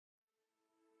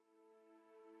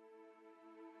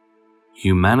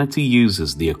Humanity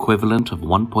uses the equivalent of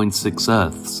 1.6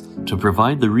 Earths to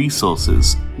provide the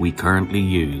resources we currently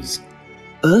use.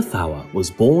 Earth Hour was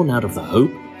born out of the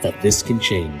hope that this can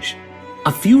change.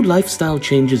 A few lifestyle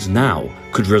changes now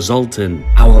could result in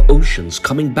our oceans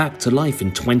coming back to life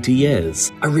in 20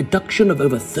 years, a reduction of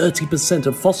over 30%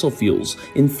 of fossil fuels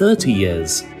in 30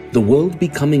 years, the world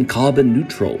becoming carbon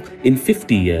neutral in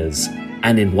 50 years,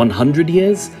 and in 100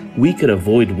 years, we could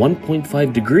avoid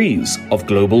 1.5 degrees of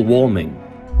global warming.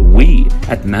 We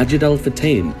at Majid Al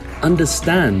Futtaim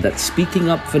understand that speaking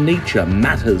up for nature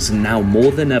matters now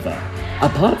more than ever.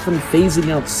 Apart from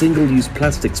phasing out single-use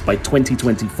plastics by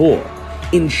 2024,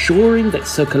 ensuring that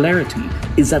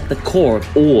circularity is at the core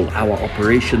of all our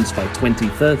operations by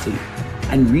 2030,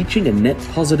 and reaching a net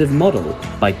positive model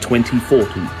by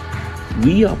 2040.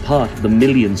 We are part of the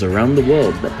millions around the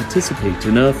world that participate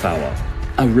in Earth Hour,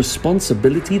 a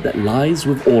responsibility that lies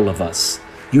with all of us,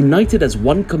 united as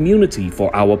one community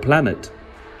for our planet.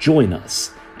 Join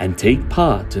us and take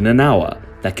part in an hour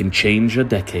that can change a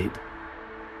decade.